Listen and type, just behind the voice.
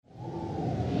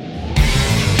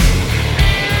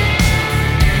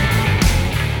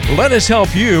Let us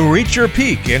help you reach your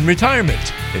peak in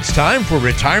retirement. It's time for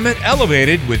Retirement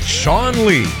Elevated with Sean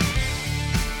Lee.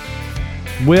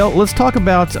 Well, let's talk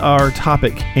about our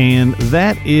topic, and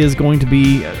that is going to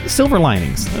be silver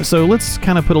linings. So let's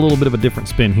kind of put a little bit of a different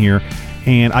spin here.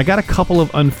 And I got a couple of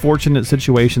unfortunate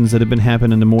situations that have been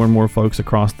happening to more and more folks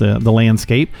across the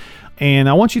landscape. And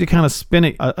I want you to kind of spin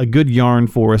it a good yarn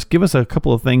for us. Give us a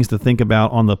couple of things to think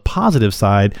about on the positive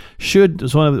side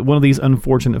should one of these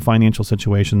unfortunate financial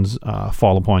situations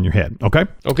fall upon your head. Okay?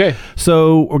 Okay.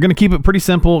 So we're going to keep it pretty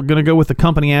simple. Going to go with the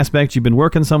company aspect. You've been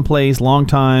working someplace, long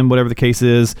time, whatever the case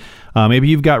is. Maybe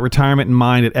you've got retirement in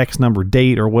mind at X number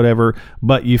date or whatever,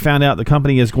 but you found out the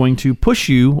company is going to push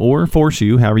you or force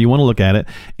you, however you want to look at it,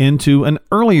 into an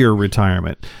earlier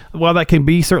retirement. While that can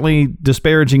be certainly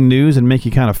disparaging news and make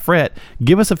you kind of fret,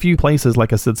 give us a few places,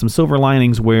 like I said, some silver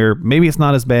linings where maybe it's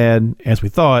not as bad as we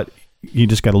thought. You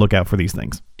just got to look out for these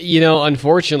things. You know,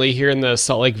 unfortunately, here in the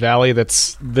Salt Lake Valley,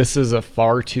 this is a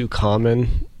far too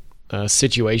common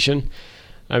situation.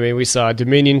 I mean, we saw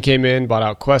Dominion came in, bought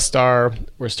out Questar.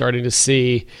 We're starting to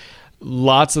see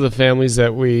lots of the families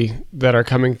that are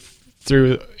coming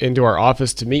through into our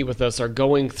office to meet with us are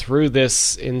going through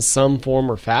this in some form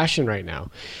or fashion right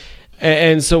now.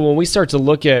 And so when we start to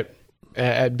look at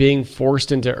being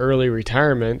forced into early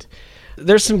retirement,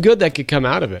 there's some good that could come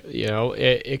out of it. You know,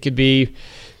 it could be,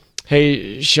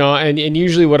 hey, Sean, and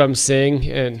usually what I'm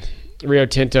seeing, and Rio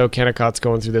Tinto, Kennecott's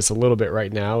going through this a little bit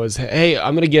right now, is, hey,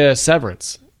 I'm going to get a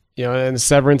severance. You know, and the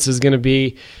severance is going to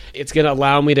be, it's going to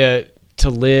allow me to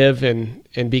live and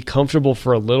be comfortable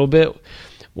for a little bit.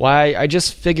 Why I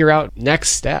just figure out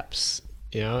next steps.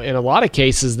 You know, in a lot of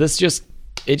cases,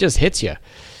 it just hits you.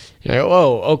 You're like,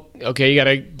 oh, okay, you got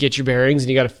to get your bearings and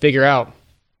you got to figure out,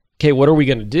 okay, what are we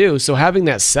going to do? So having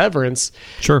that severance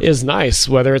is nice,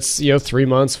 whether it's, 3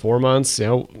 months, 4 months,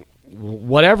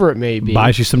 whatever it may be.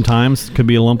 Buys you some time. Could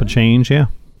be a lump of change, yeah.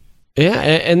 Yeah,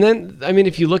 and then, I mean,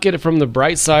 if you look at it from the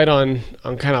bright side on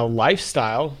kind of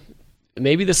lifestyle,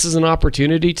 maybe this is an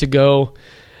opportunity to go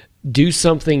do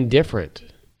something different.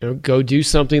 Go do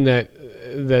something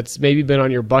that's maybe been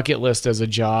on your bucket list as a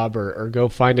job, or go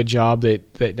find a job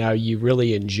that now you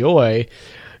really enjoy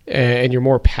and you're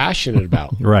more passionate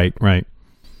about. Right.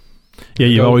 Yeah,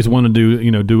 you always want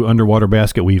to do underwater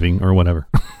basket weaving or whatever.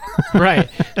 Right.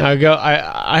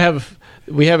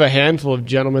 We have a handful of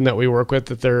gentlemen that we work with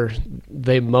that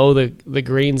they mow the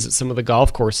greens at some of the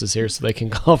golf courses here so they can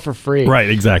golf for free. Right,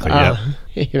 exactly.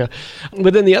 Yeah.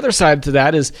 But then the other side to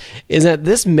that is that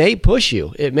this may push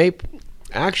you. It may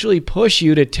actually push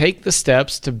you to take the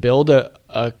steps to build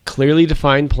a clearly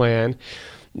defined plan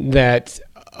that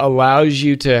allows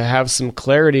you to have some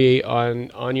clarity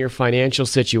on your financial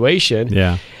situation.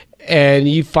 Yeah. And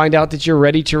you find out that you're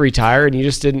ready to retire and you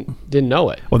just didn't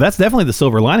know it. Well, that's definitely the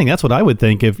silver lining. That's what I would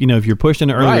think. If you're pushed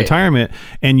into early retirement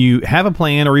and you have a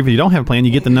plan, or even you don't have a plan,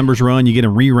 you get the numbers run, you get a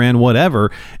rerun,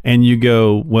 whatever, and you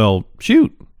go, well,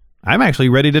 shoot, I'm actually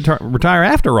ready to retire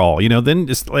after all. Then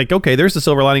it's like, okay, there's the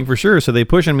silver lining for sure. So they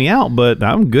pushing me out, but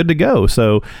I'm good to go.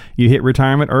 So you hit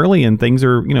retirement early and things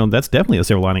are, that's definitely a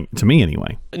silver lining to me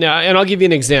anyway. Now, and I'll give you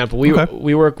an example.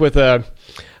 We work with a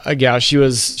gal. She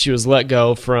was let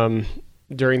go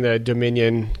during the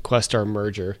Dominion Questar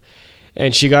merger,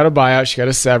 and she got a buyout. She got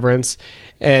a severance,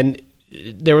 and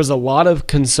there was a lot of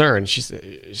concern. She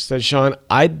said, Sean,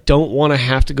 I don't want to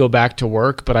have to go back to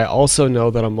work, but I also know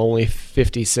that I'm only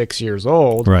 56 years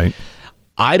old. Right.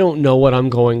 I don't know what I'm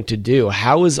going to do.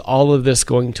 How is all of this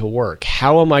going to work?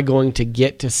 How am I going to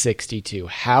get to 62?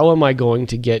 How am I going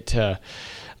to get to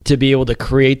be able to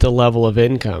create the level of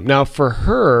income? Now, for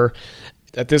her,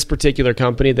 at this particular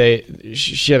company,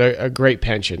 she had a great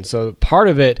pension. So part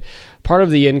of the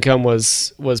income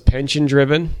was pension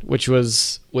driven, which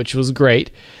was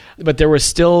great, but there was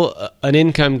still an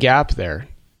income gap there.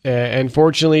 And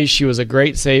fortunately, she was a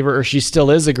great saver, or she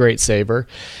still is a great saver,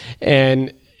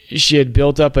 and she had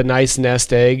built up a nice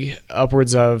nest egg,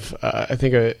 upwards of I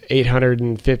think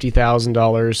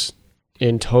 $850,000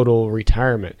 in total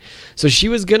retirement. So she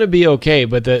was going to be okay,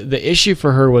 but the issue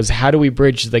for her was, how do we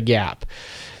bridge the gap?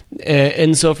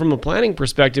 And so from a planning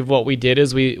perspective, what we did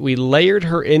is we layered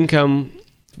her income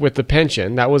with the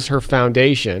pension. That was her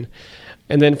foundation.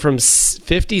 And then from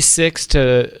 56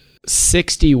 to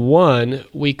 61,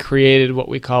 we created what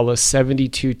we call a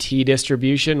 72T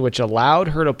distribution, which allowed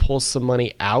her to pull some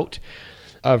money out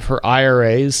of her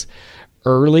IRAs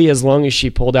early, as long as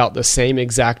she pulled out the same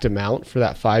exact amount for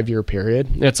that 5-year period.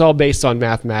 And it's all based on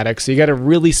mathematics, so you got to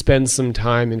really spend some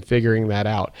time in figuring that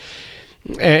out.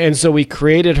 And so we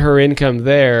created her income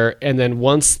there, and then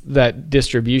once that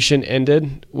distribution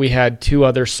ended, we had 2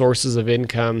 other sources of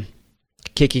income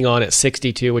kicking on at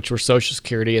 62, which were Social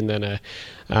Security, and then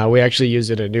we actually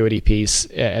used an annuity piece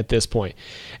at this point.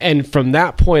 And from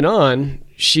that point on,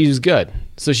 she's good.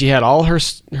 So she had all her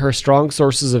strong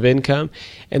sources of income,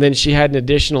 and then she had an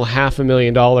additional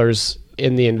 $500,000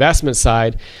 in the investment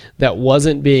side that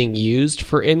wasn't being used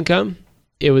for income.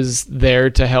 It was there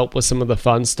to help with some of the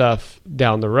fun stuff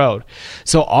down the road.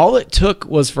 So all it took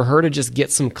was for her to just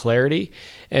get some clarity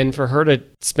and for her to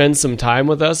spend some time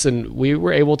with us. And we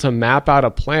were able to map out a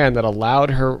plan that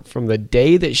allowed her from the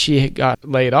day that she got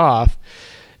laid off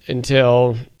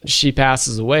until she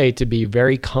passes away to be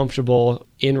very comfortable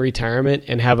in retirement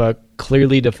and have a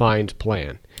clearly defined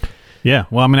plan. Yeah.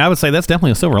 Well, I mean, I would say that's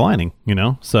definitely a silver lining,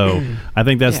 so I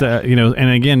think that's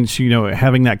and again, she,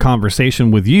 having that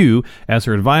conversation with you as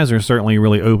her advisor certainly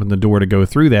really opened the door to go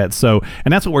through that. So,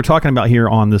 and that's what we're talking about here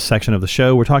on this section of the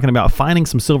show. We're talking about finding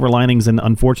some silver linings in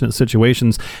unfortunate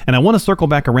situations. And I want to circle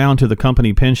back around to the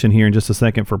company pension here in just a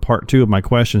second for part 2 of my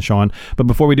question, Sean. But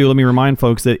before we do, let me remind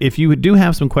folks that if you do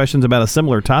have some questions about a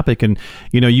similar topic and,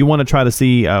 you want to try to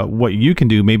see what you can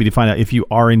do, maybe to find out if you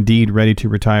are indeed ready to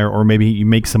retire, or maybe you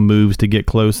make some moves to get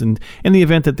close, and in the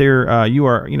event that you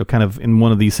are kind of in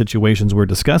one of these situations we're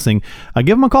discussing,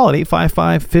 give them a call at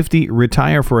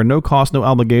 855-50-RETIRE for a no cost, no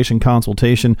obligation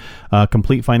consultation,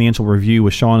 complete financial review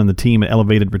with Sean and the team at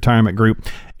Elevated Retirement Group.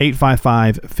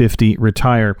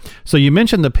 855-50-RETIRE. So you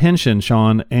mentioned the pension,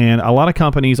 Sean, and a lot of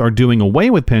companies are doing away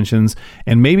with pensions,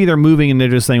 and maybe they're moving and they're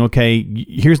just saying, okay,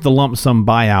 here's the lump sum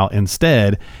buyout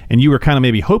instead, and you were kind of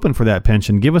maybe hoping for that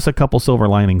pension. Give us a couple silver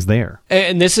linings there.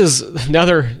 And this is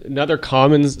another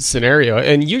common scenario.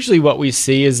 And usually what we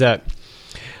see is that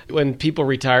when people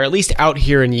retire, at least out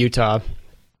here in Utah,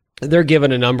 they're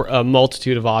given a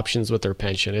multitude of options with their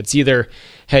pension. It's either,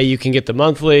 hey, you can get the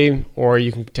monthly, or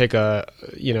you can take a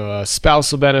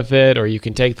spousal benefit, or you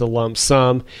can take the lump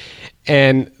sum.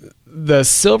 And the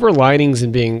silver linings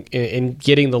in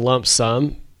getting the lump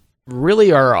sum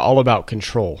really are all about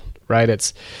control, right?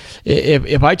 It's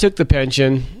if I took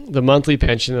the monthly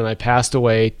pension, and I passed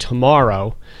away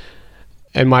tomorrow,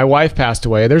 and my wife passed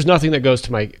away, there's nothing that goes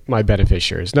to my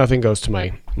beneficiaries. Nothing goes to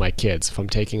my kids if I'm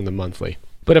taking the monthly.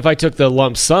 But if I took the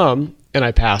lump sum and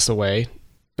I pass away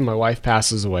and my wife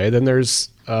passes away, then there's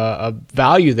a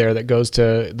value there that goes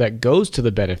to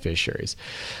the beneficiaries.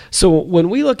 So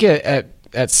when we look at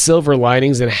silver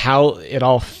linings and how it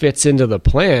all fits into the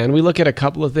plan, we look at a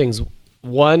couple of things.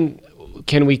 One,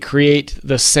 can we create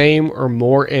the same or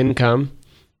more income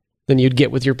than you'd get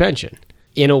with your pension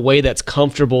in a way that's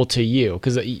comfortable to you?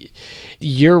 Because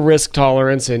your risk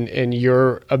tolerance and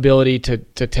your ability to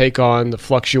take on the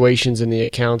fluctuations in the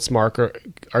accounts, Mark,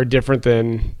 are different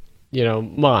than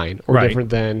mine, or different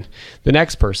than the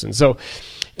next person. So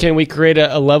can we create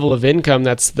a level of income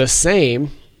that's the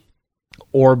same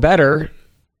or better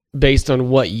based on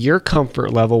what your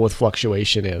comfort level with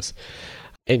fluctuation is?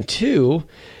 And two,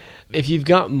 if you've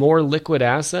got more liquid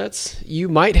assets, you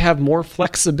might have more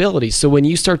flexibility. So when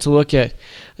you start to look at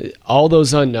all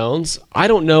those unknowns, I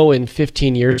don't know in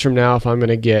 15 years from now if I'm going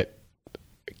to get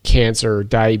cancer or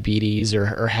diabetes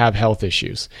or have health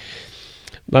issues.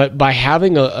 But by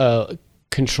having a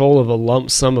control of a lump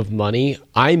sum of money,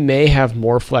 I may have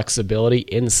more flexibility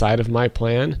inside of my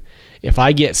plan. If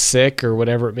I get sick or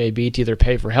whatever it may be, to either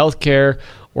pay for healthcare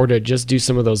or to just do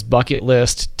some of those bucket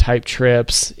list type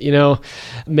trips,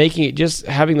 making it, just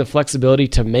having the flexibility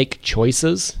to make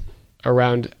choices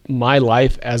around my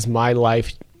life as my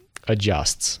life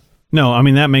adjusts. No, I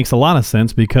mean, that makes a lot of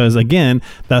sense, because again,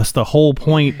 that's the whole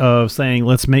point of saying,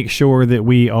 let's make sure that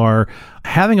we are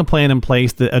having a plan in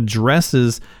place that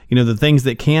addresses, the things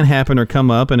that can happen or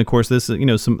come up. And of course, this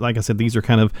is, some, like I said, these are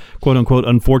kind of quote unquote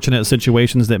unfortunate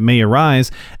situations that may arise.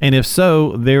 And if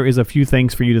so, there is a few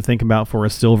things for you to think about for a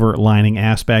silver lining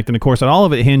aspect. And of course, all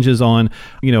of it hinges on,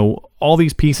 all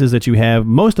these pieces that you have.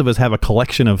 Most of us have a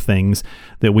collection of things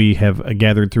that we have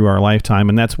gathered through our lifetime,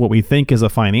 and that's what we think is a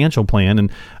financial plan.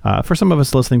 And for some of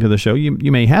us listening to the show,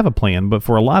 you may have a plan, but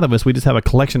for a lot of us, we just have a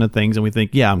collection of things, and we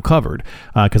think, yeah, I'm covered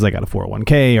because I got a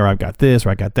 401k, or I've got this, or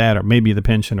I got that, or maybe the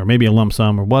pension, or maybe a lump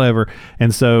sum, or whatever.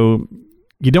 And so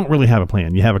you don't really have a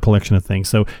plan. You have a collection of things.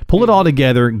 So pull it all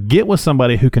together, get with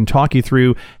somebody who can talk you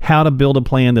through how to build a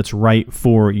plan that's right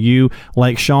for you,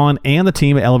 like Sean and the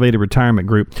team at Elevated Retirement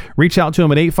Group. Reach out to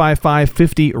them at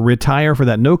 855-50-RETIRE for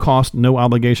that no cost, no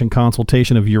obligation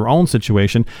consultation of your own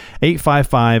situation,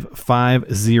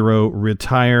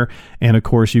 855-50-RETIRE. And of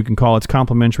course, you can call. It's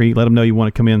complimentary. Let them know you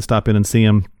want to come in, stop in and see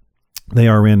them. They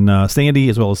are in Sandy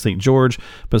as well as St. George,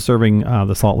 but serving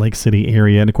the Salt Lake City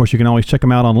area. And, of course, you can always check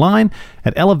them out online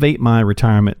at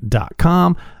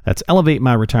elevatemyretirement.com. That's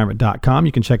elevatemyretirement.com.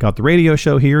 You can check out the radio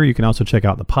show here. You can also check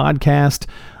out the podcast,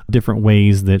 different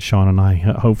ways that Sean and I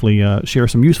hopefully share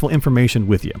some useful information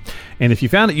with you. And if you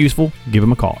found it useful, give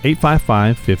them a call,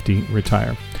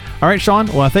 855-50-RETIRE. All right, Sean.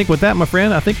 Well, I think with that, my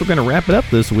friend, I think we're going to wrap it up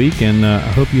this week, and I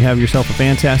hope you have yourself a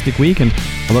fantastic week, and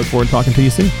I look forward to talking to you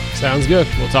soon. Sounds good.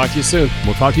 We'll talk to you soon.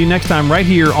 We'll talk to you next time right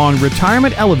here on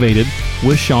Retirement Elevated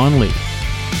with Sean Lee.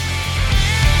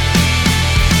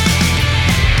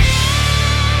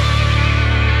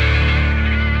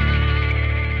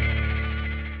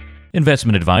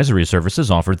 Investment advisory services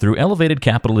offered through Elevated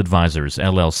Capital Advisors,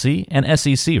 LLC, an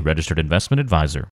SEC registered investment advisor.